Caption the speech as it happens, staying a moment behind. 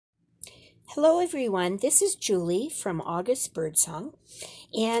Hello everyone, this is Julie from August Birdsong,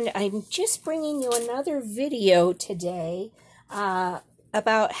 and I'm just bringing you another video today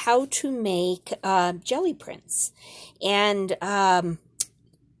about how to make jelly prints. And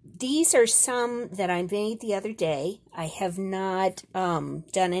these are some that I made the other day. I have not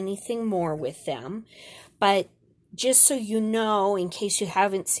done anything more with them, but just so you know, in case you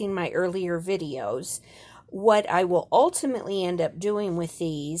haven't seen my earlier videos, what I will ultimately end up doing with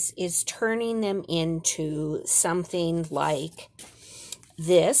these is turning them into something like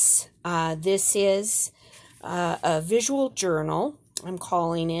this. This is a visual journal, I'm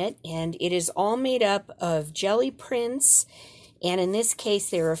calling it, and it is all made up of jelly prints. And in this case,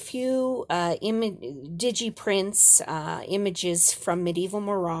 there are a few digi-prints, images from Medieval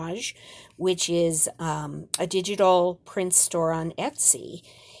Mirage, which is a digital print store on Etsy.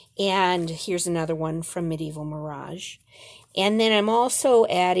 And here's another one from Medieval Mirage. And then I'm also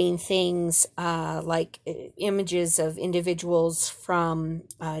adding things like images of individuals from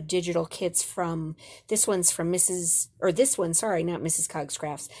digital kits from, this one's from not Mrs. Cog's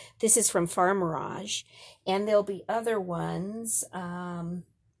Crafts. This is from Farm Mirage. And there'll be other ones that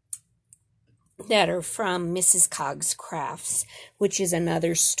are from Mrs. Cog's Crafts, which is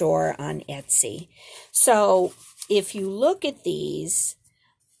another store on Etsy. So if you look at these,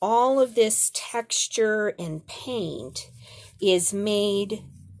 all of this texture and paint is made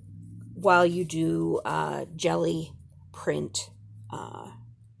while you do jelly printing.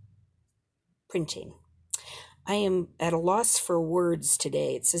 I am at a loss for words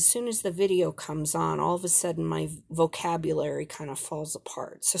today. It's as soon as the video comes on, all of a sudden my vocabulary kind of falls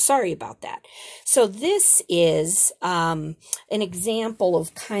apart. So sorry about that. So this is an example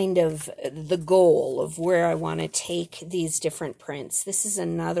of kind of the goal of where I want to take these different prints. This is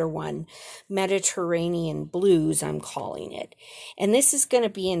another one, Mediterranean Blues, I'm calling it. And this is going to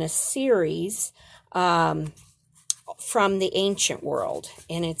be in a series from the ancient world,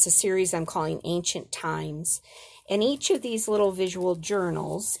 and it's a series I'm calling Ancient Times. And each of these little visual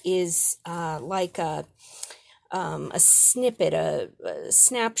journals is like a snippet, a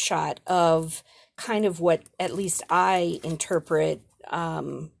snapshot of kind of what at least I interpret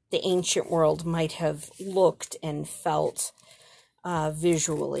the ancient world might have looked and felt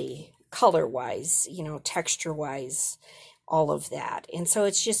visually, color-wise, you know, texture-wise, all of that. And so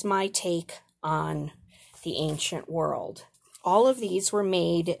it's just my take on the ancient world. All of these were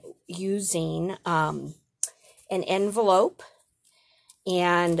made using an envelope,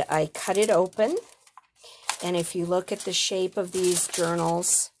 and I cut it open. And if you look at the shape of these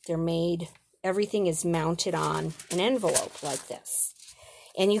journals, they're made, everything is mounted on an envelope like this.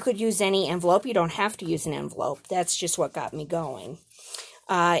 And you could use any envelope. You don't have to use an envelope. That's just what got me going.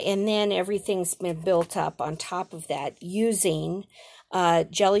 And then everything's been built up on top of that using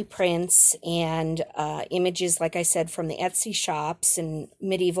jelly prints and images, like I said, from the Etsy shops and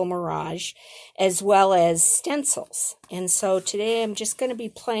Medieval Mirage, as well as stencils. And so today I'm just going to be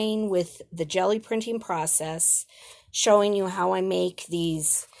playing with the jelly printing process, showing you how I make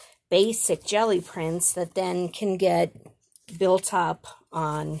these basic jelly prints that then can get built up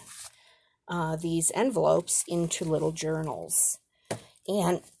on these envelopes into little journals.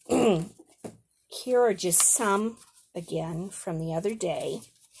 And here are just some, again, from the other day.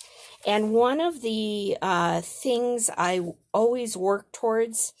 And one of the things I always work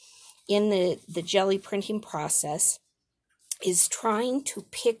towards in the jelly printing process is trying to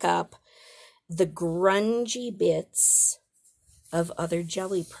pick up the grungy bits of other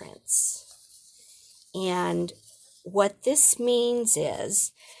jelly prints. And what this means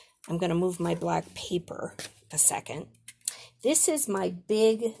is, I'm going to move my black paper a second. This is my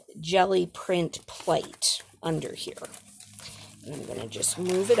big jelly print plate under here. And I'm going to just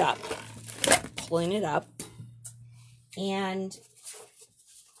move it up, pulling it up. And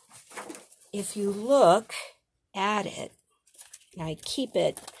if you look at it, and I keep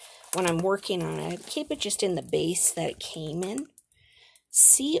it, when I'm working on it, I keep it just in the base that it came in.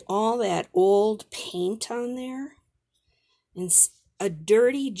 See all that old paint on there? And a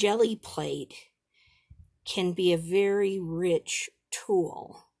dirty jelly plate can be a very rich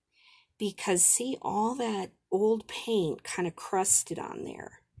tool, because see all that old paint kind of crusted on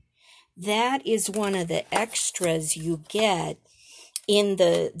there. That is one of the extras you get in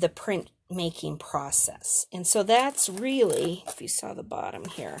the print making process. And so that's really, if you saw the bottom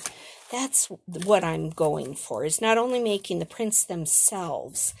here, that's what I'm going for, is not only making the prints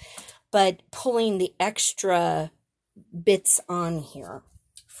themselves, but pulling the extra bits on here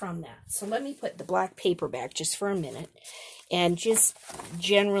from that. So let me put the black paper back just for a minute and just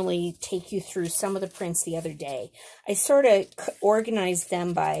generally take you through some of the prints the other day. I sort of organized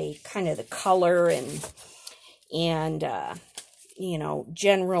them by kind of the color and you know,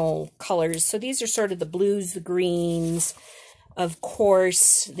 general colors. So these are sort of the blues, the greens. Of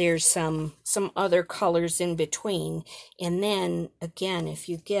course, there's some other colors in between. And then, again, if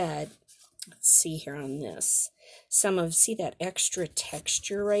you get, let's see here on this, see that extra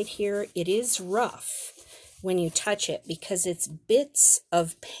texture right here? It is rough when you touch it because it's bits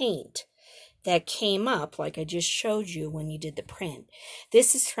of paint that came up, like I just showed you when you did the print.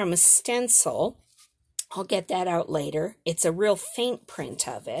 This is from a stencil. I'll get that out later. It's a real faint print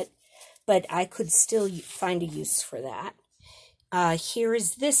of it, but I could still find a use for that. Here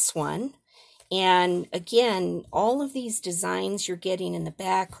is this one. And again, all of these designs you're getting in the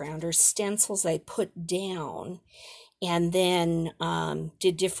background are stencils I put down and then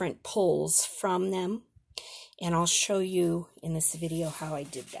did different pulls from them. And I'll show you in this video how I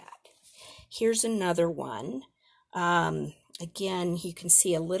did that. Here's another one. Again, you can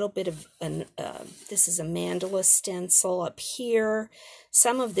see a little bit of, this is a mandala stencil up here.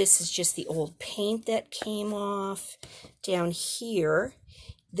 Some of this is just the old paint that came off. Down here,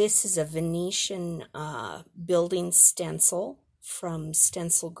 this is a Venetian building stencil from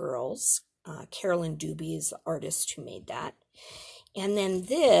Stencil Girls. Carolyn Doobie is the artist who made that. And then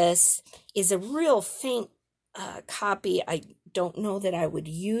this is a real faint copy. I don't know that I would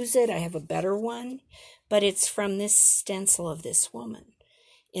use it. I have a better one. But it's from this stencil of this woman.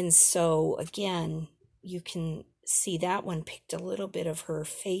 And so, again, you can see that one picked a little bit of her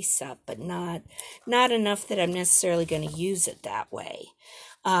face up, but not enough that I'm necessarily going to use it that way.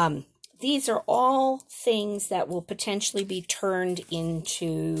 These are all things that will potentially be turned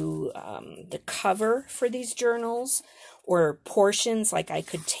into the cover for these journals or portions. Like I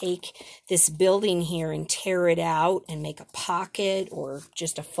could take this building here and tear it out and make a pocket or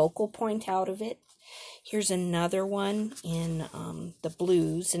just a focal point out of it. Here's another one in the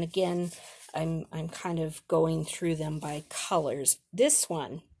blues, and again, I'm kind of going through them by colors. This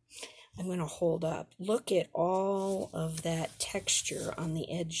one, I'm going to hold up. Look at all of that texture on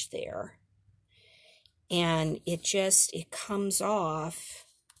the edge there, and it comes off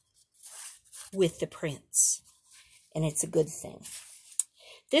with the prints, and it's a good thing.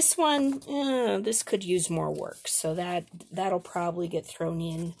 This one, this could use more work, so that'll probably get thrown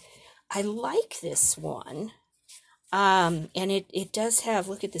in. I like this one, and it does have,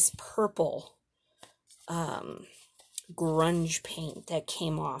 look at this purple grunge paint that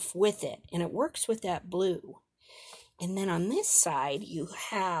came off with it, and it works with that blue. And then on this side, you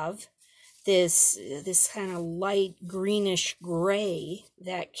have this kind of light greenish gray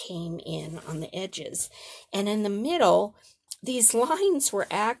that came in on the edges. And in the middle, these lines were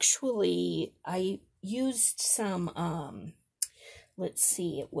actually, I used some... let's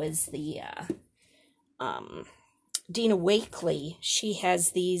see, it was the Dina Wakley. She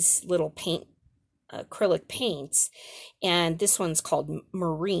has these little acrylic paints, and this one's called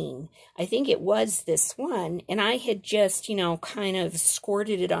Marine. I think it was this one, and I had just, kind of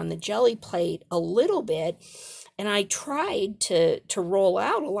squirted it on the Gelli plate a little bit, and I tried to roll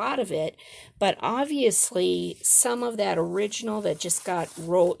out a lot of it, but obviously some of that original that just got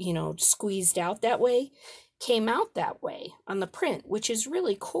squeezed out that way came out that way on the print, which is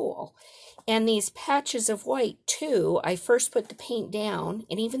really cool. And these patches of white too, I first put the paint down,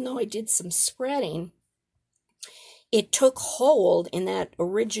 and even though I did some spreading, it took hold in that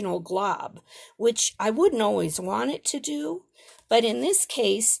original glob, which I wouldn't always want it to do, but in this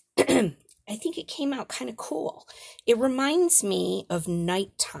case, I think it came out kind of cool. It reminds me of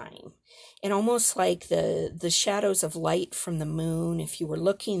nighttime, and almost like the shadows of light from the moon, if you were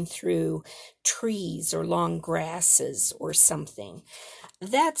looking through trees or long grasses or something.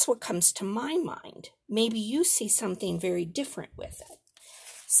 That's what comes to my mind. Maybe you see something very different with it.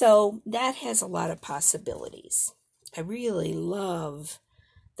 So that has a lot of possibilities. I really love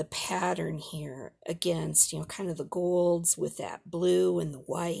the pattern here against, kind of the golds with that blue and the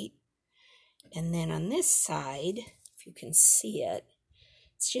white. And then on this side, if you can see it,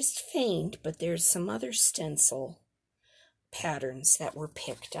 it's just faint, but there's some other stencil patterns that were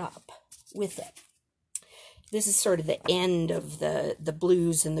picked up with it. This is sort of the end of the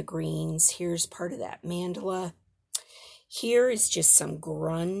blues and the greens. Here's part of that mandala. Here is just some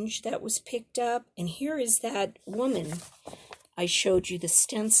grunge that was picked up. And here is that woman I showed you the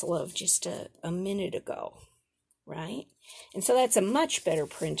stencil of just a minute ago, right? And so that's a much better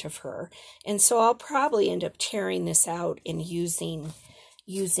print of her. And so I'll probably end up tearing this out and using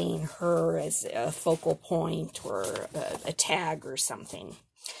her as a focal point or a tag or something.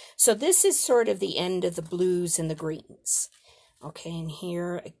 So this is sort of the end of the blues and the greens. Okay, and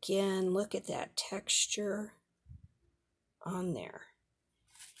here again, look at that texture on there.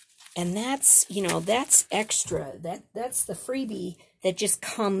 And that's, you know, that's extra. That's the freebie that just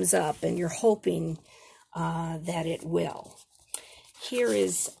comes up, and you're hoping that it will. Here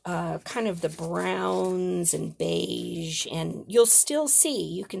is kind of the browns and beige, and you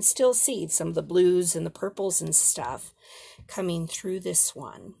can still see some of the blues and the purples and stuff coming through this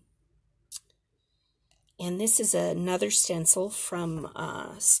one. And this is another stencil from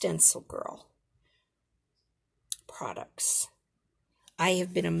Stencil Girl Products. I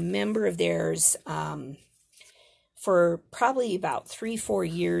have been a member of theirs for probably about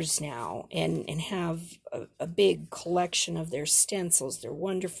 3-4 years now, and have a big collection of their stencils. They're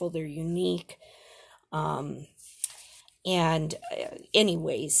wonderful, they're unique.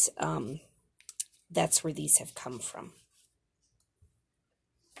 Anyways, that's where these have come from.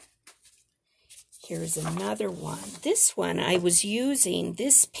 Here's another one. This one, I was using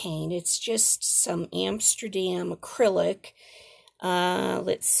this paint. It's just some Amsterdam acrylic.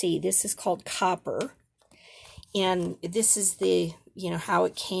 Let's see, this is called Copper. And this is the, how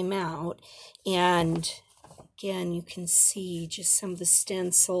it came out. And again, you can see just some of the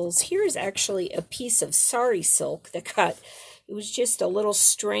stencils. Here's actually a piece of sari silk that it was just a little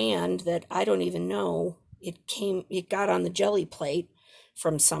strand that I don't even know. It got on the Gelli plate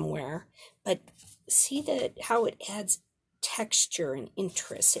from somewhere. But see how it adds texture and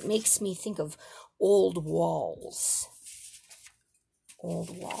interest. It makes me think of old walls.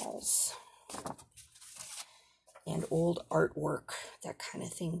 And old artwork, that kind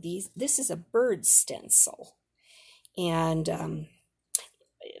of thing. This is a bird stencil. And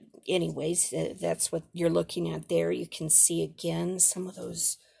anyways, that's what you're looking at there. You can see again some of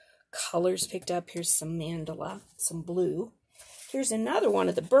those colors picked up. Here's some mandala, some blue. Here's another one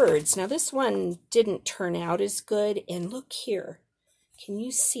of the birds. Now this one didn't turn out as good. And look here. Can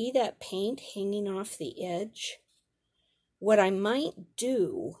you see that paint hanging off the edge? What I might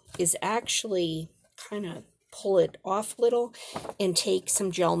do is actually kind of pull it off a little and take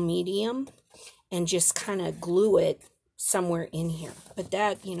some gel medium and just kind of glue it somewhere in here. But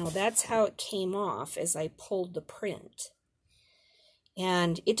that's how it came off as I pulled the print.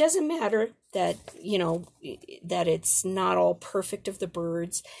 And it doesn't matter that, that it's not all perfect of the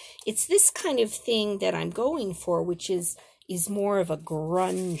birds. It's this kind of thing that I'm going for, which is more of a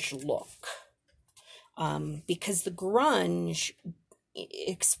grunge look. Because the grunge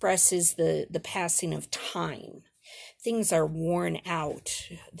expresses the passing of time. Things are worn out.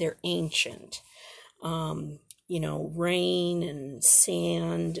 They're ancient. Rain and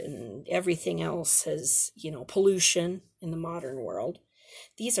sand and everything else has, pollution in the modern world.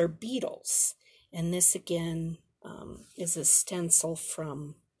 These are beetles. And this, again, is a stencil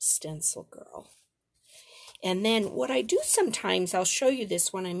from Stencil Girl. And then what I do sometimes, I'll show you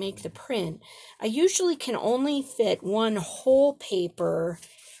this when I make the print. I usually can only fit one whole paper,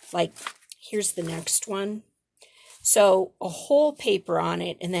 like here's the next one. So a whole paper on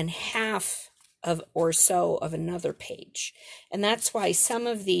it and then half or so of another page. And that's why some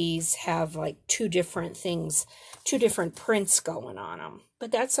of these have like two different prints going on them.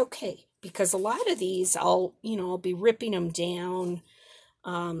 But that's okay, because a lot of these I'll be ripping them down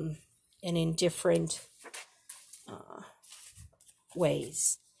and in different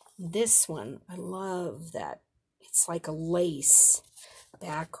ways. This one, I love that it's like a lace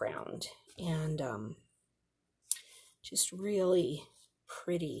background and just really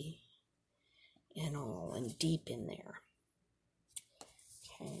pretty and all and deep in there.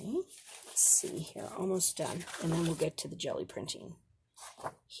 Okay, let's see here, almost done, and then we'll get to the jelly printing.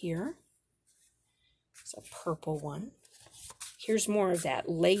 Here is a purple one. Here's more of that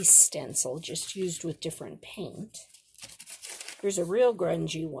lace stencil, just used with different paint. Here's a real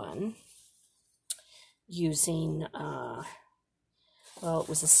grungy one using, it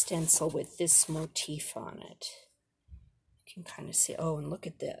was a stencil with this motif on it. You can kind of see, and look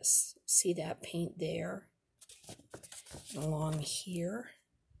at this. See that paint there? And along here.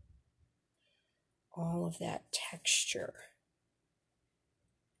 All of that texture.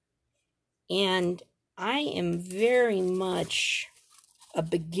 And I am very much a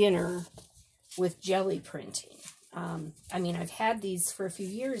beginner with jelly printing. I've had these for a few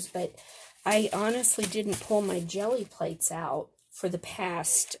years, but I honestly didn't pull my jelly plates out for the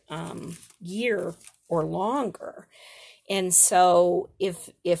past year or longer. And so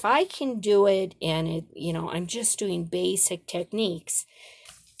if I can do it and I'm just doing basic techniques,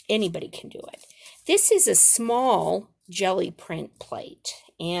 anybody can do it. This is a small jelly print plate,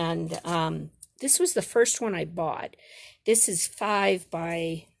 and this was the first one I bought. This is 5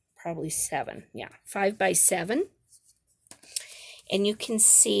 by probably 7. Yeah, 5 by 7. And you can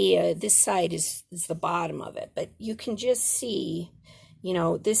see this side is the bottom of it, but you can just see, you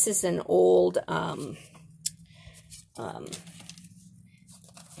know, this is an old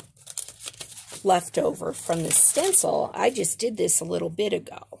leftover from the stencil. I just did this a little bit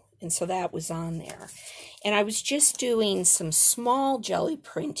ago, and so that was on there. And I was just doing some small jelly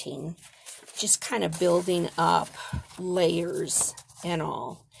printing, just kind of building up layers and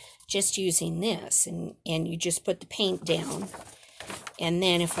all, just using this. And you just put the paint down. And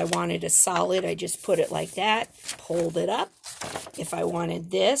then if I wanted a solid, I just put it like that, pulled it up. If I wanted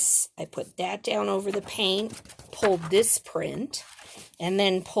this, I put that down over the paint, pulled this print, and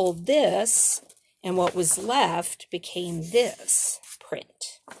then pulled this, and what was left became this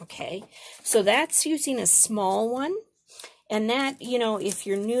print, okay? So that's using a small one, and that, you know, if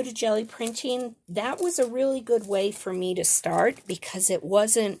you're new to jelly printing, that was a really good way for me to start because it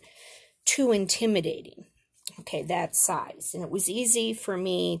wasn't too intimidating. Okay, that size. And it was easy for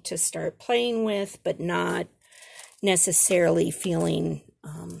me to start playing with, but not necessarily feeling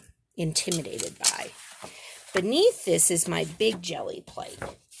intimidated by. Beneath this is my big jelly plate.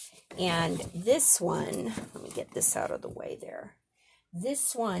 And this one, let me get this out of the way there.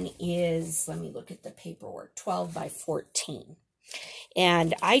 This one is, let me look at the paperwork, 12 by 14.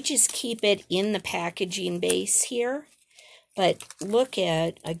 And I just keep it in the packaging base here. But look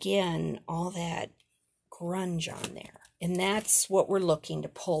at, again, all that grunge on there, and that's what we're looking to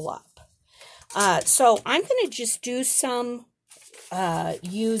pull up. So I'm going to just do some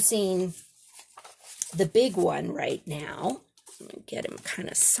using the big one right now. I'm going to get him kind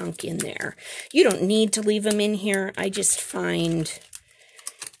of sunk in there. You don't need to leave him in here. I just find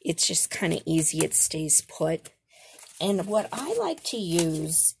it's just kind of easy. It stays put. And what I like to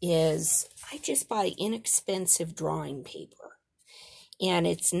use is I just buy inexpensive drawing paper. And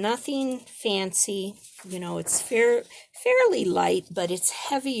it's nothing fancy, you know, it's fairly light, but it's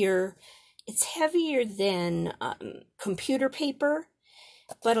heavier. It's heavier than computer paper,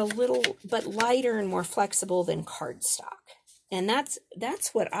 but lighter and more flexible than cardstock. And that's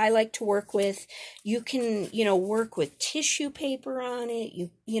what I like to work with. You can, you know, work with tissue paper on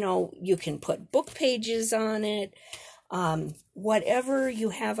it. You know, you can put book pages on it. Whatever you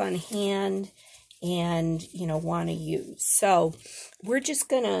have on hand and, you know, want to use. So we're just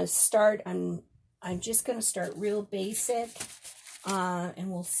going to start, I'm just going to start real basic,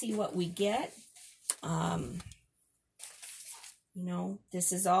 and we'll see what we get. You know,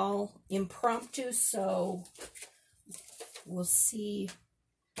 this is all impromptu, so we'll see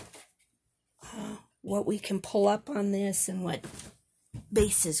what we can pull up on this and what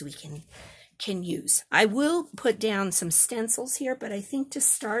bases we can use. I will put down some stencils here, but I think to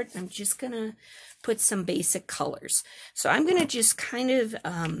start, I'm just going to put some basic colors. So I'm going to just kind of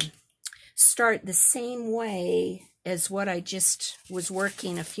start the same way as what I just was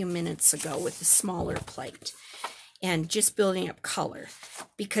working a few minutes ago with the smaller plate, and just building up color.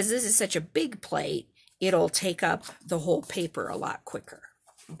 Because this is such a big plate, it'll take up the whole paper a lot quicker.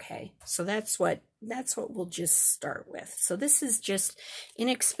 Okay, so that's what we'll just start with. So this is just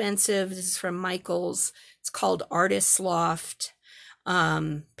inexpensive. This is from Michael's. It's called Artist's Loft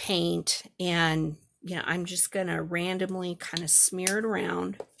paint, and you know, I'm just gonna randomly kind of smear it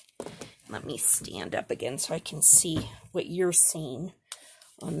around. Let me stand up again so I can see what you're seeing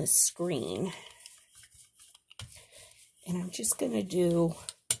on the screen. And I'm just gonna do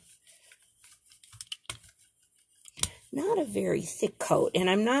not a very thick coat, and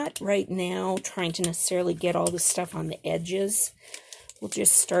I'm not right now trying to necessarily get all the stuff on the edges. We'll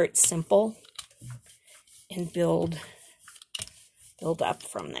just start simple and build up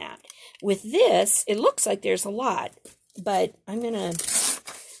from that. With this, it looks like there's a lot, but I'm going to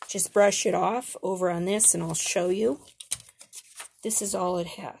just brush it off over on this, and I'll show you. This is all it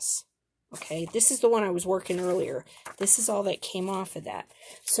has. Okay, this is the one I was working earlier. This is all that came off of that.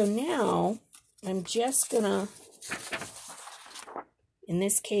 So now, I'm just going to, in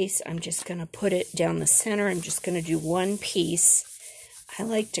this case, I'm just going to put it down the center. I'm just going to do one piece. I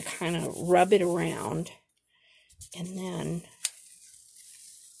like to kind of rub it around, and then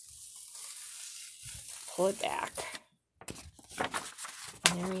pull it back.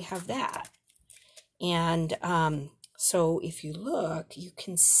 And there you have that. And so if you look, you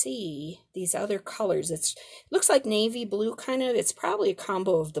can see these other colors. It looks like navy blue kind of. It's probably a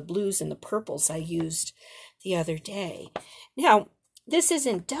combo of the blues and the purples I used the other day. Now, this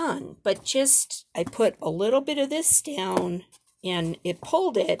isn't done, but just I put a little bit of this down and it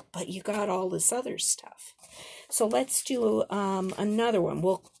pulled it, but you got all this other stuff. So let's do another one.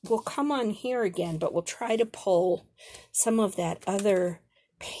 We'll come on here again, but we'll try to pull some of that other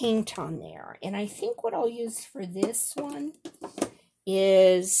paint on there. And I think what I'll use for this one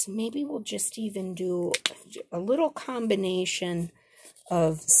is maybe we'll just even do a little combination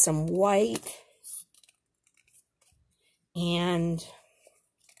of some white and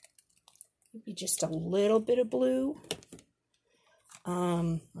maybe just a little bit of blue. Let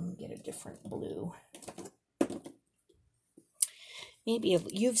me get a different blue. Maybe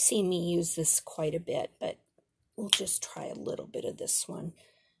you've seen me use this quite a bit, but we'll just try a little bit of this one.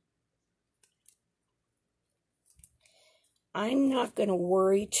 I'm not going to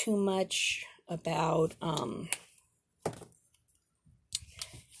worry too much about,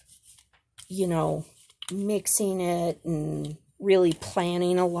 you know, mixing it and really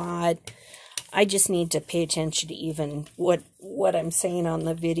planning a lot. I just need to pay attention to even what I'm saying on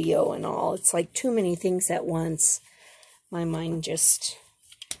the video and all. It's like too many things at once. My mind just,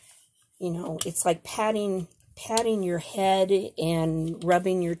 you know, it's like patting your head and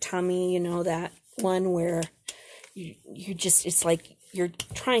rubbing your tummy, you know, that one where you just, it's like you're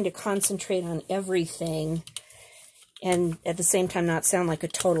trying to concentrate on everything and at the same time not sound like a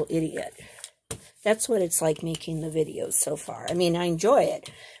total idiot. That's what it's like making the videos so far. I mean, I enjoy it,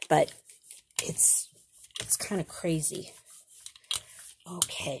 but it's kind of crazy.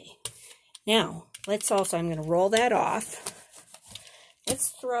 Okay. Now, let's also, I'm going to roll that off. Let's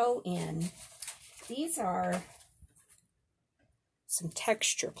throw in, these are some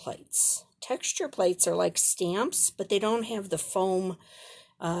texture plates. Texture plates are like stamps, but they don't have the foam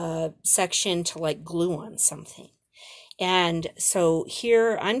section to like glue on something. And so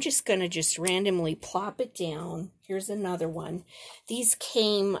here, I'm just going to just randomly plop it down. Here's another one. These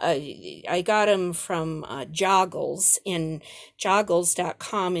came, I got them from Joggles, and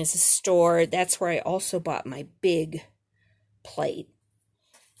joggles.com is a store. That's where I also bought my big plate.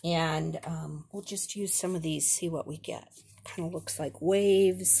 And we'll just use some of these, see what we get. Kind of looks like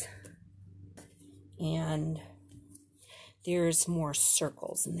waves. And there's more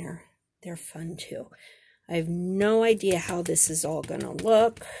circles, and they're fun too. I have no idea how this is all going to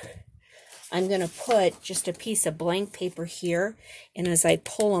look. I'm going to put just a piece of blank paper here, and as I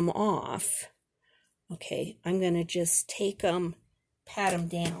pull them off, okay, I'm going to just take them, pat them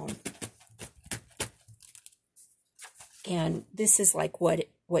down. And this is like what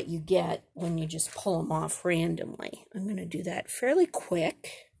you get when you just pull them off randomly. I'm going to do that fairly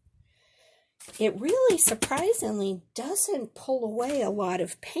quick. It really, surprisingly, doesn't pull away a lot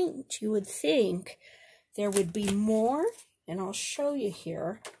of paint. You would think there would be more, and I'll show you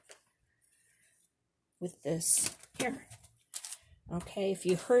here with this here. Okay, if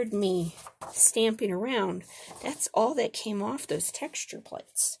you heard me stamping around, that's all that came off those texture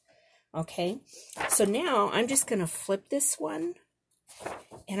plates. Okay, so now I'm just going to flip this one,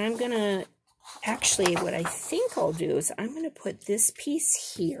 and I'm going to, actually what I think I'll do is I'm going to put this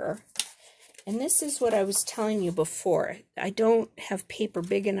piece here, and this is what I was telling you before. I don't have paper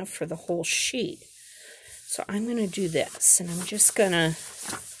big enough for the whole sheet. So I'm going to do this, and I'm just going to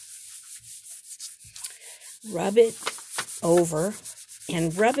rub it over,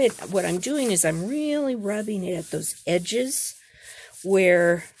 and rub it, what I'm doing is I'm really rubbing it at those edges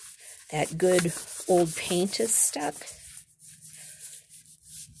where that good old paint is stuck.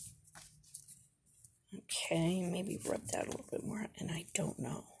 Okay, maybe rub that a little bit more, and I don't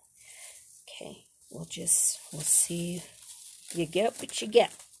know. Okay, we'll see. You get what you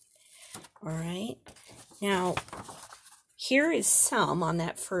get. All right. Now, here is some on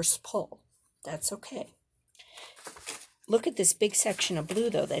that first pull. That's okay. Look at this big section of blue,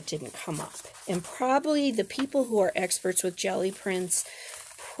 though, that didn't come up. And probably the people who are experts with jelly prints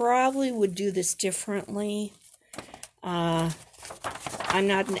probably would do this differently. I'm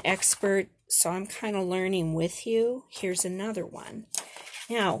not an expert, so I'm kind of learning with you. Here's another one.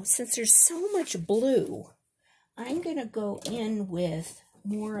 Now, since there's so much blue, I'm going to go in with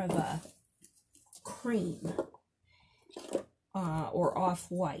more of a cream or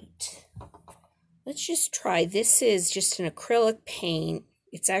off-white. Let's just try. This is just an acrylic paint.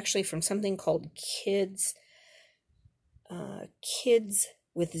 It's actually from something called Kids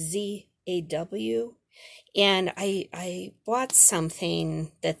with Z-A-W. And I bought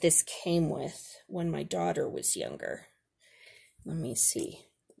something that this came with when my daughter was younger. Let me see.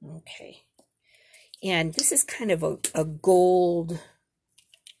 Okay. And this is kind of a gold,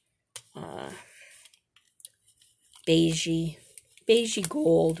 beigey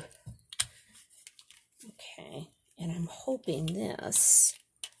gold. Okay, and I'm hoping this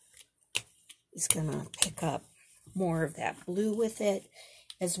is gonna pick up more of that blue with it,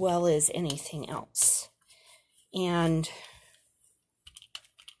 as well as anything else. And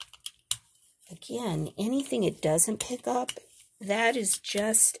again, anything it doesn't pick up, that is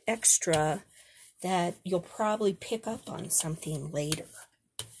just extra that you'll probably pick up on something later.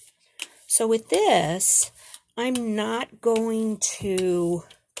 So with this, I'm not going to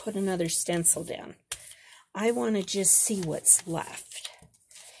put another stencil down. I want to just see what's left.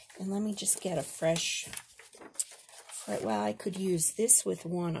 And let me just get a fresh, well, I could use this with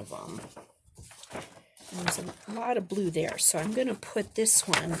one of them. There's a lot of blue there, so I'm going to put this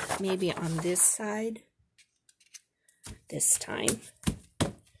one maybe on this side this time.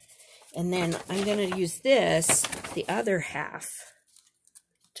 And then I'm going to use this, the other half,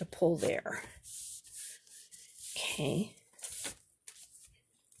 to pull there. Okay.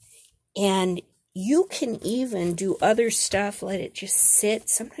 And you can even do other stuff, let it just sit.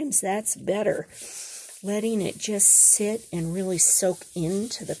 Sometimes that's better, letting it just sit and really soak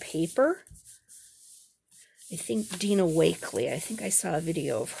into the paper. I think Dina Wakely, I think I saw a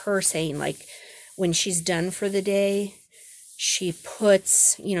video of her saying, like, when she's done for the day, she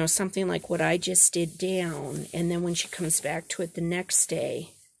puts, you know, something like what I just did down, and then when she comes back to it the next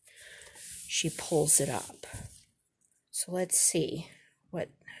day, she pulls it up. So let's see what,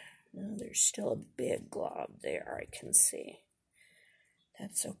 oh, there's still a big glob there, I can see.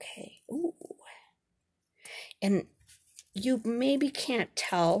 That's okay. Ooh. And you maybe can't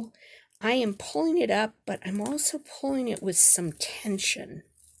tell, I am pulling it up, but I'm also pulling it with some tension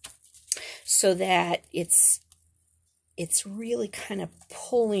so that it's really kind of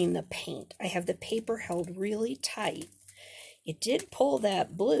pulling the paint. I have the paper held really tight. It did pull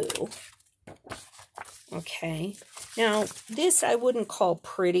that blue. Okay. Now, this I wouldn't call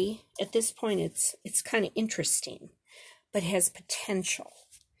pretty. At this point, it's kind of interesting, but has potential.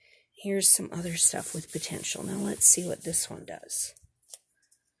 Here's some other stuff with potential. Now, let's see what this one does.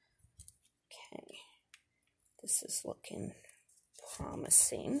 Okay. This is looking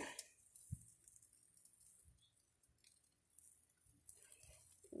promising.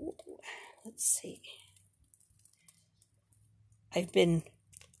 Ooh, let's see. I've been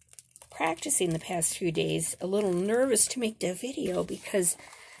practicing the past few days, a little nervous to make the video because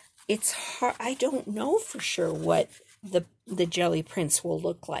it's hard. I don't know for sure what the jelly prints will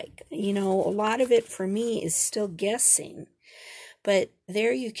look like. You know, a lot of it for me is still guessing. But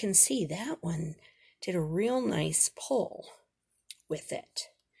there you can see that one did a real nice pull with it.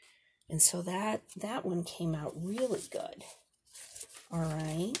 And so that one came out really good. All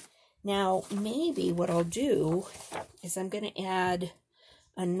right. Now, maybe what I'll do is I'm going to add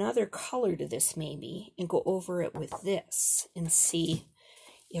another color to this maybe and go over it with this and see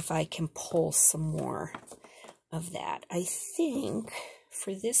if I can pull some more of that. I think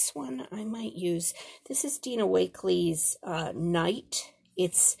for this one I might use, this is Dina Wakely's Night.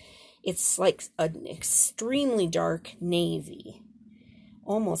 It's like an extremely dark navy,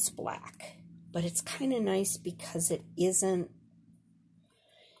 almost black, but it's kind of nice because it isn't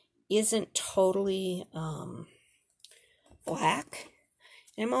totally black.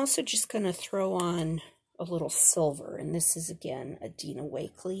 And I'm also just going to throw on a little silver, and this is again a Dina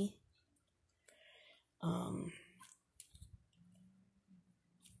Wakely.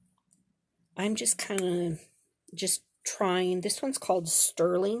 I'm just kind of just trying. This one's called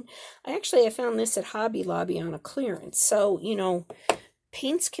Sterling. I found this at Hobby Lobby on a clearance. So, you know,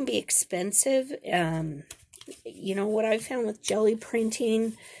 paints can be expensive. You know, what I found with jelly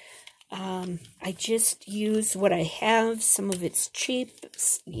printing, I just use what I have. Some of it's cheap.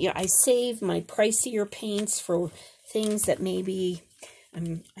 Yeah, I save my pricier paints for things that maybe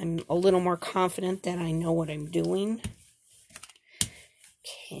I'm a little more confident that I know what I'm doing.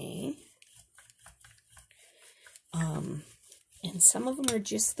 Okay. And some of them are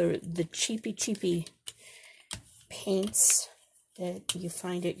just the cheapy paints that you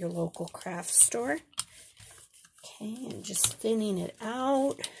find at your local craft store. Okay, and just thinning it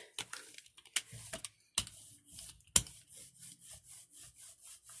out.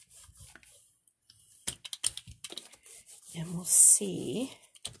 And we'll see.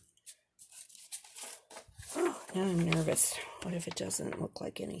 Oh, now I'm nervous. What if it doesn't look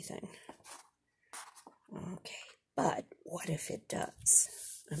like anything? Okay, but what if it does?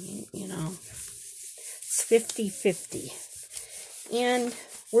 I mean, you know, it's 50-50. And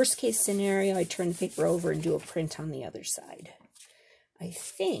worst case scenario, I turn the paper over and do a print on the other side. I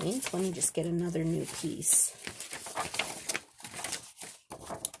think, let me just get another new piece.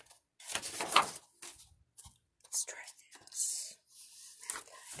 Let's try this.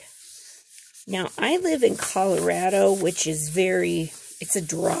 Now, I live in Colorado, which is it's a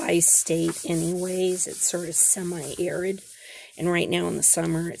dry state anyways. It's sort of semi-arid. And right now in the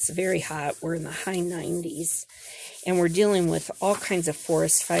summer, it's very hot. We're in the high 90s. And we're dealing with all kinds of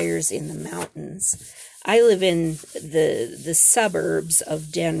forest fires in the mountains. I live in the suburbs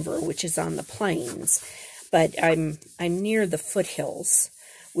of Denver, which is on the plains. But I'm near the foothills,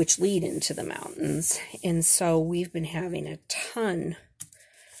 which lead into the mountains. And so we've been having a ton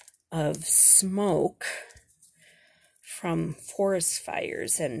of smoke from forest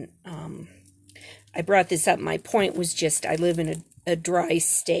fires. And I brought this up. My point was just I live in a dry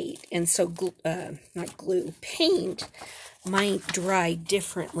state. And so, paint might dry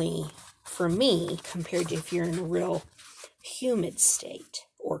differently for me compared to if you're in a real humid state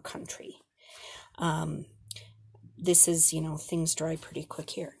or country. This is, things dry pretty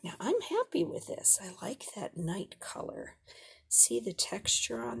quick here. Now, I'm happy with this. I like that night color. See the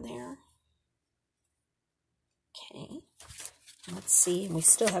texture on there? Okay. Let's see. And we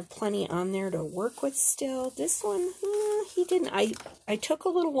still have plenty on there to work with still. This one, he didn't. I took a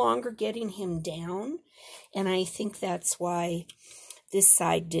little longer getting him down. And I think that's why this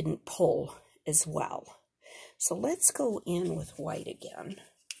side didn't pull as well. So let's go in with white again.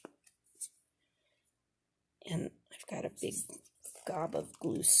 And I've got a big gob of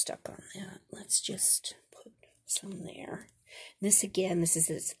glue stuck on that. Let's just put some there. This again, this is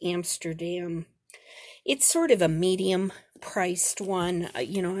this Amsterdam. It's sort of a medium priced one. I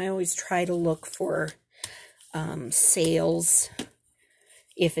always try to look for sales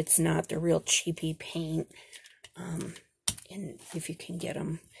if it's not the real cheapy paint. And if you can get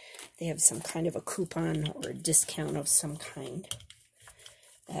them, they have some kind of a coupon or a discount of some kind.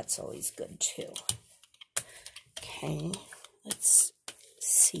 That's always good too. Okay, let's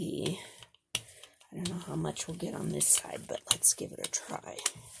see. I don't know how much we'll get on this side, but let's give it a try.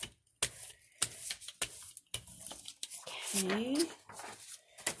 Okay.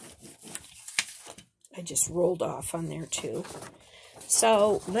 I just rolled off on there too.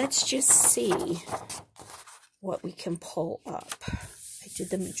 So let's just see what we can pull up. I did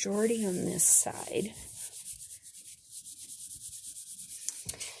the majority on this side.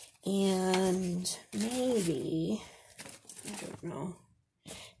 And maybe, I don't know,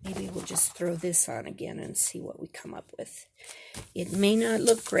 maybe we'll just throw this on again and see what we come up with. It may not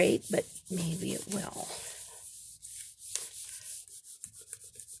look great, but maybe it will.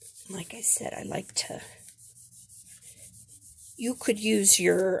 Like I said, I like to, you could use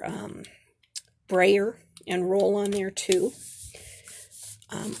your brayer and roll on there too.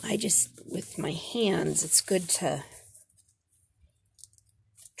 I just, with my hands, it's good to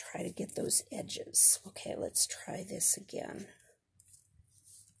try to get those edges. Okay, let's try this again.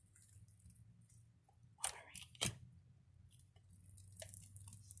 All right.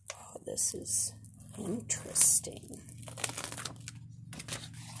 Oh, this is interesting.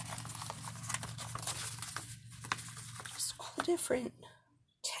 Just all different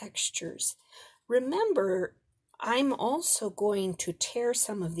textures. Remember, I'm also going to tear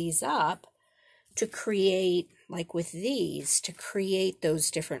some of these up to create, like with these, to create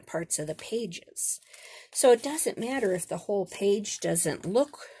those different parts of the pages. So it doesn't matter if the whole page doesn't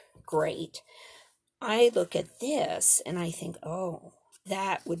look great. I look at this and I think, oh,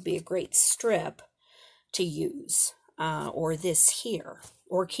 that would be a great strip to use, or this here,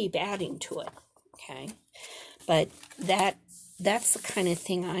 or keep adding to it, okay? But that's the kind of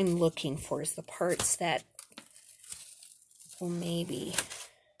thing I'm looking for, is the parts that, well, maybe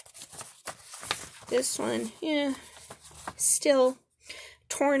this one, yeah, still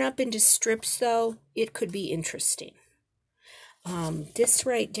torn up into strips, though. It could be interesting. This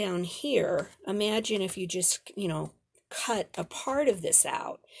right down here, imagine if you just, cut a part of this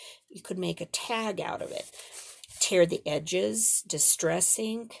out. You could make a tag out of it. Tear the edges, distress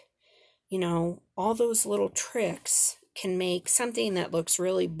ink, all those little tricks can make something that looks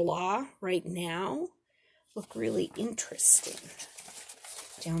really blah right now look really interesting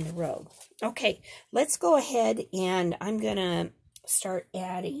down the road. Okay, let's go ahead and I'm going to start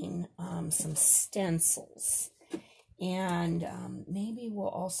adding some stencils. And maybe we'll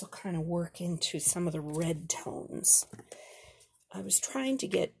also kind of work into some of the red tones. I was trying to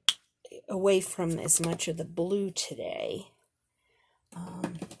get away from as much of the blue today.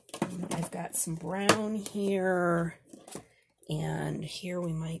 I've got some brown here, and here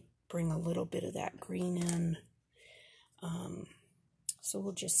we might bring a little bit of that green in. So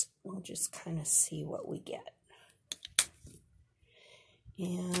we'll just kind of see what we get.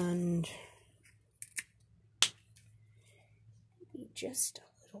 And maybe just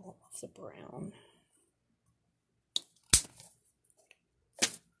a little of the brown.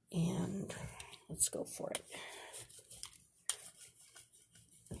 And let's go for it.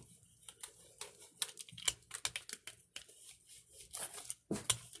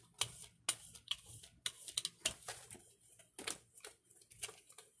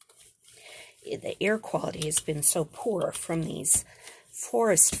 the air quality has been so poor from these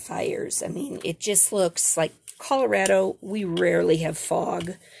forest fires. I mean, it just looks like Colorado, we rarely have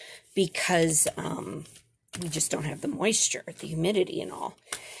fog because we just don't have the moisture, the humidity and all.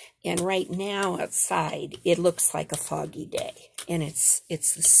 And right now outside, it looks like a foggy day. And it's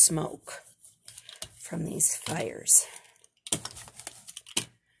the smoke from these fires.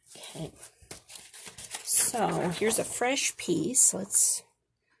 Okay. So here's a fresh piece. Let's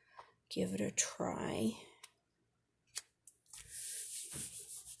give it a try.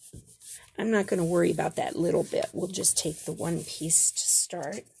 I'm not going to worry about that little bit. We'll just take the one piece to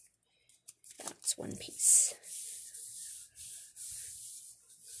start. That's one piece.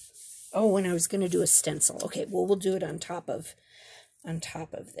 Oh, and I was going to do a stencil. Okay, well, we'll do it on top of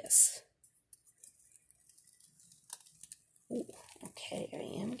this. Ooh, okay,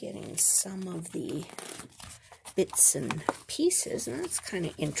 I am getting some of the bits and pieces, and that's kind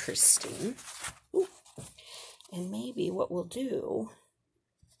of interesting. Ooh. And maybe what we'll do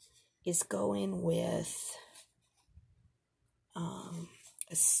is go in with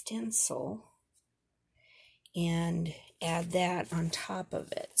a stencil and add that on top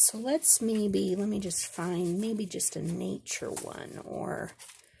of it. So let me just find maybe just a nature one, or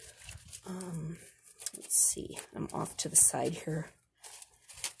let's see, I'm off to the side here.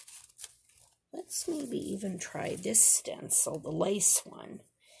 Let's maybe even try this stencil, the lace one.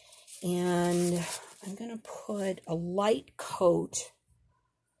 And I'm going to put a light coat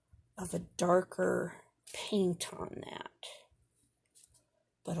of a darker paint on that.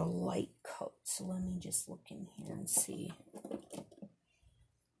 But a light coat. So let me just look in here and see.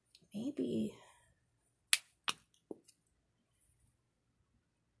 Maybe.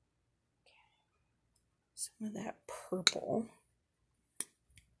 Some of that purple.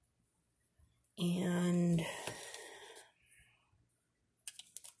 And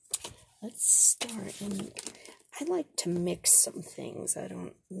let's start. And I like to mix some things. I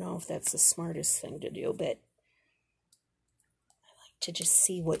don't know if that's the smartest thing to do, but to just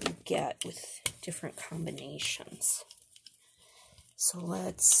see what you get with different combinations. So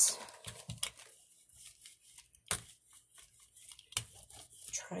let's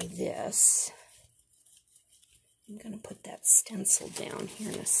try this. I'm going to put that stencil down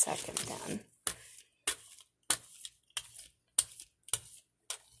here in a second then.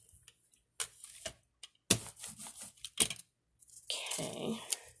 Okay. I'm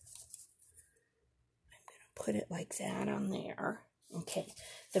going to put it like that on there. Okay,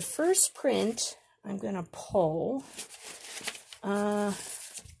 the first print I'm going to pull,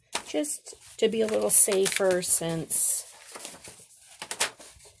 just to be a little safer since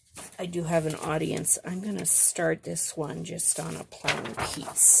I do have an audience. I'm going to start this one just on a plain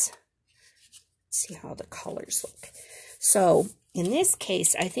piece. See how the colors look. So in this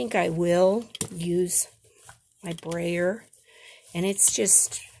case, I think I will use my brayer, and it's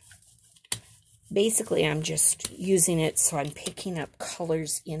just... basically, I'm just using it so I'm picking up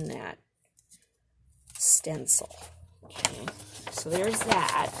colors in that stencil. Okay, so there's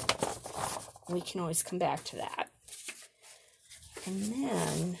that. We can always come back to that. And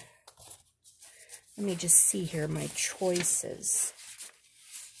then, let me just see here my choices.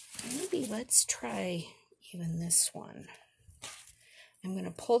 Maybe let's try even this one. I'm going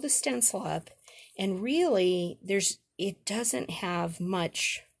to pull the stencil up, and really, it doesn't have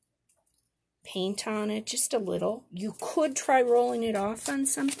much paint on it, just a little. You could try rolling it off on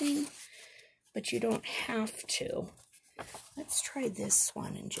something, but you don't have to. Let's try this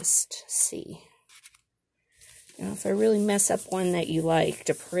one and just see. You know, if I really mess up one that you liked,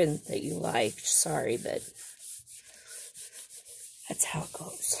 a print that you liked, sorry, but that's how it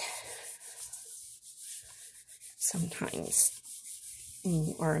goes. Sometimes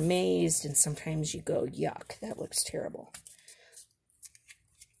you are amazed, and sometimes you go, yuck, that looks terrible.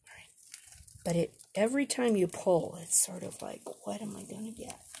 But every time you pull, it's sort of like, what am I going to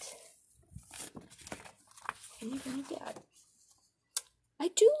get? What am I going to get? I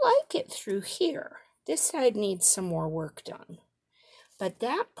do like it through here. This side needs some more work done. But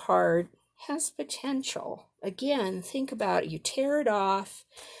that part has potential. Again, think about it. You tear it off.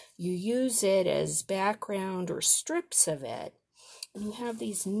 You use it as background or strips of it. And you have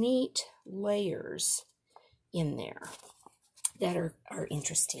these neat layers in there that are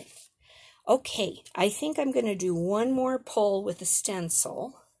interesting. Okay, I think I'm going to do one more pull with the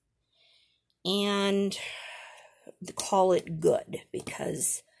stencil and call it good,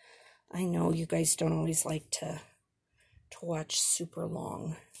 because I know you guys don't always like to watch super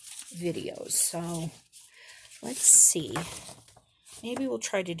long videos. So let's see. Maybe we'll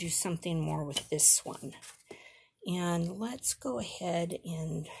try to do something more with this one. And let's go ahead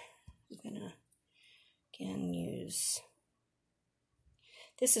and I'm gonna again use,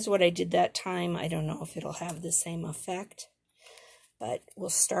 this is what I did that time. I don't know if it'll have the same effect, but we'll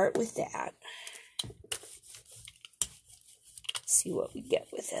start with that. See what we get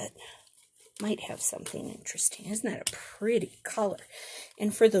with it. Might have something interesting. Isn't that a pretty color?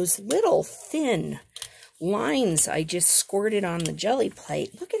 And for those little thin lines I just squirted on the jelly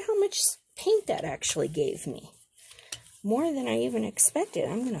plate, look at how much paint that actually gave me. More than I even expected.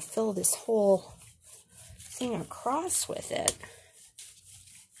 I'm going to fill this whole thing across with it.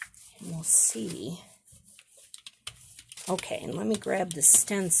 And we'll see. Okay, and let me grab the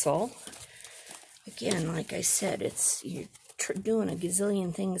stencil. Again, like I said, you're doing a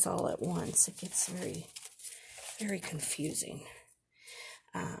gazillion things all at once. It gets very, very confusing.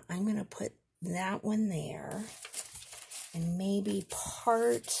 I'm going to put that one there. And maybe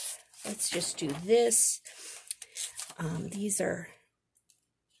let's just do this. These are,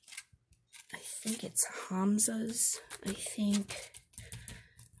 I think it's Hamza's, I think.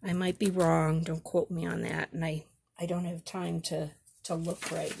 I might be wrong, don't quote me on that, and I don't have time to look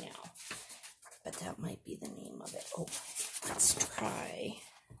right now. But that might be the name of it. Oh, let's try,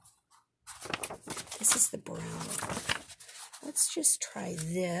 this is the brown. Let's just try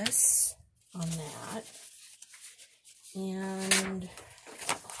this on that. And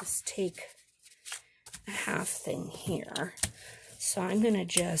just take a half thing here. So I'm going to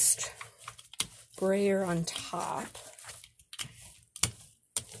just brayer on top.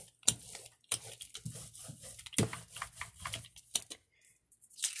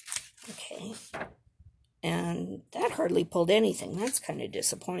 Okay. And that hardly pulled anything. That's kind of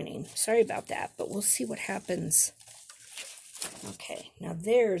disappointing. Sorry about that, but we'll see what happens. Okay, now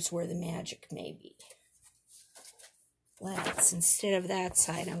there's where the magic may be. Let's, instead of that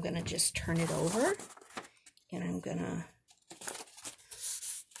side, I'm going to just turn it over. And I'm going to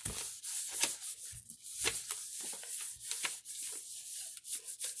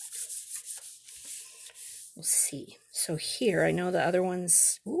we'll see. So here, I know the other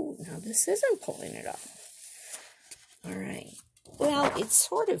ones, ooh, now this isn't pulling it up. All right. Well, it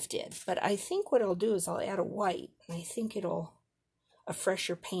sort of did, but I think what I'll do is I'll add a white, and I think it'll, a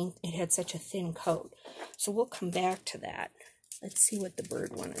fresher paint, it had such a thin coat. So we'll come back to that. Let's see what the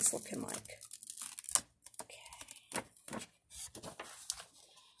bird one is looking like.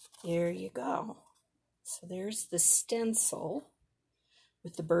 There you go. So there's the stencil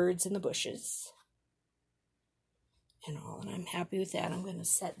with the birds and the bushes and all, and I'm happy with that. I'm going to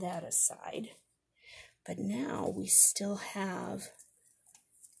set that aside. But now we still have,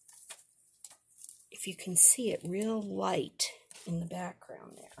 if you can see it, real light in the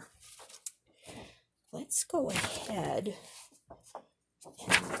background there. Let's go ahead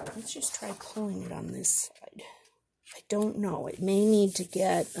and let's just try pulling it on this side. I don't know. It may need to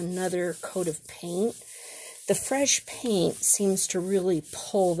get another coat of paint. The fresh paint seems to really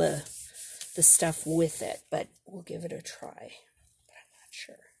pull the stuff with it, but we'll give it a try. But I'm not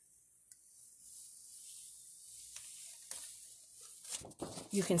sure.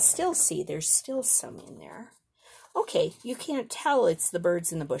 You can still see there's still some in there. Okay, you can't tell it's the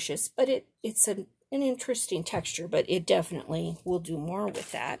birds in the bushes, but it's an interesting texture, but it definitely will do more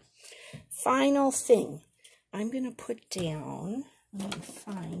with that. Final thing. I'm going to put down, let me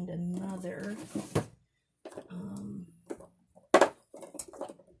find another,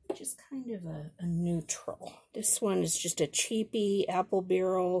 just kind of a neutral. This one is just a cheapy apple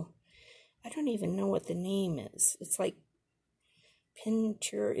barrel. I don't even know what the name is. It's like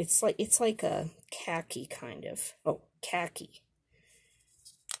Pinter, it's like a khaki kind of, oh, khaki.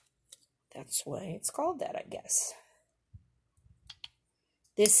 That's why it's called that, I guess.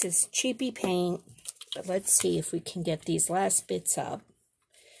 This is cheapy paint. But let's see if we can get these last bits up.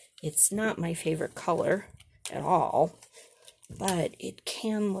 It's not my favorite color at all, but it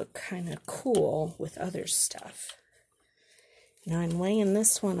can look kind of cool with other stuff. Now I'm laying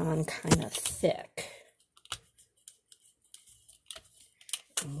this one on kind of thick.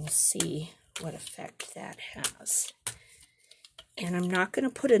 And we'll see what effect that has. And I'm not going to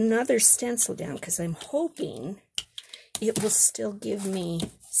put another stencil down because I'm hoping it will still give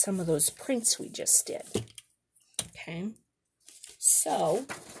me some of those prints we just did. Okay, so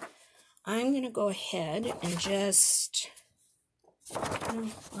I'm going to go ahead and just,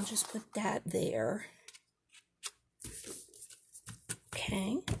 I'll just put that there.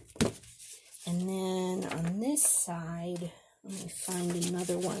 Okay, and then on this side, let me find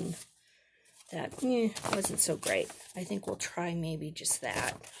another one that wasn't so great. I think we'll try maybe just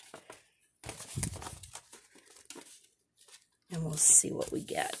that. And we'll see what we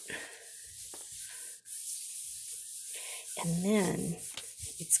get. And then,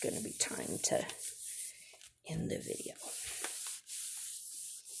 it's going to be time to end the video.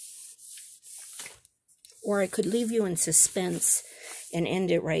 Or I could leave you in suspense and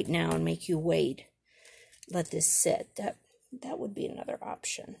end it right now and make you wait. Let this sit. That would be another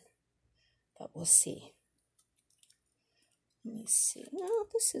option. But we'll see. Let me see. No,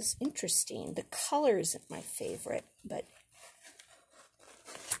 this is interesting. The color isn't my favorite, but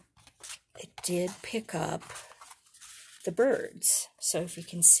it did pick up the birds. So if you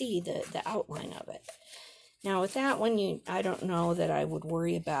can see the outline of it. Now with that one, I don't know that I would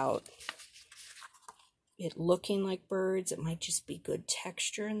worry about it looking like birds. It might just be good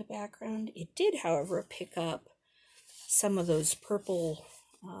texture in the background. It did, however, pick up some of those purple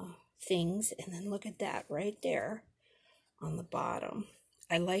things. And then look at that right there on the bottom.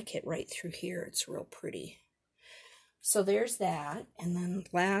 I like it right through here. It's real pretty. So there's that. And then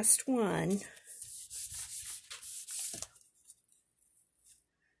last one.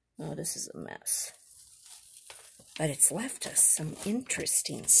 Oh, this is a mess. But it's left us some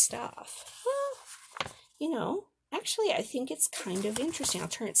interesting stuff. Well, you know, actually, I think it's kind of interesting. I'll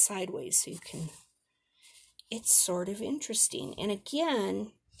turn it sideways so you can... It's sort of interesting. And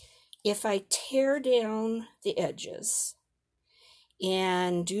again, if I tear down the edges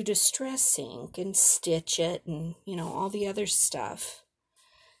and do distress ink and stitch it and, you know, all the other stuff,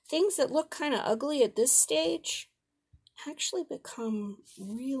 things that look kind of ugly at this stage actually become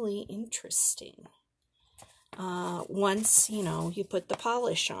really interesting. Once, you know, you put the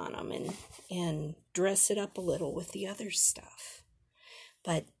polish on them and dress it up a little with the other stuff.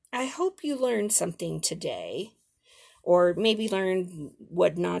 But I hope you learned something today, or maybe learned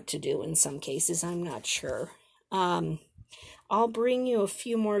what not to do in some cases. I'm not sure. I'll bring you a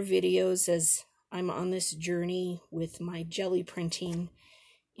few more videos as I'm on this journey with my jelly printing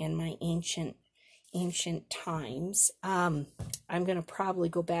and my ancient times. I'm going to probably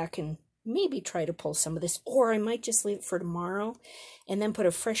go back and maybe try to pull some of this, or I might just leave it for tomorrow and then put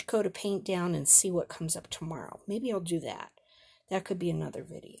a fresh coat of paint down and see what comes up tomorrow. Maybe I'll do that. That could be another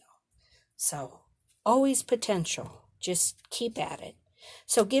video. So, always potential. Just keep at it.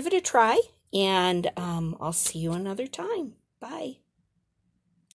 So, give it a try, and I'll see you another time. Bye.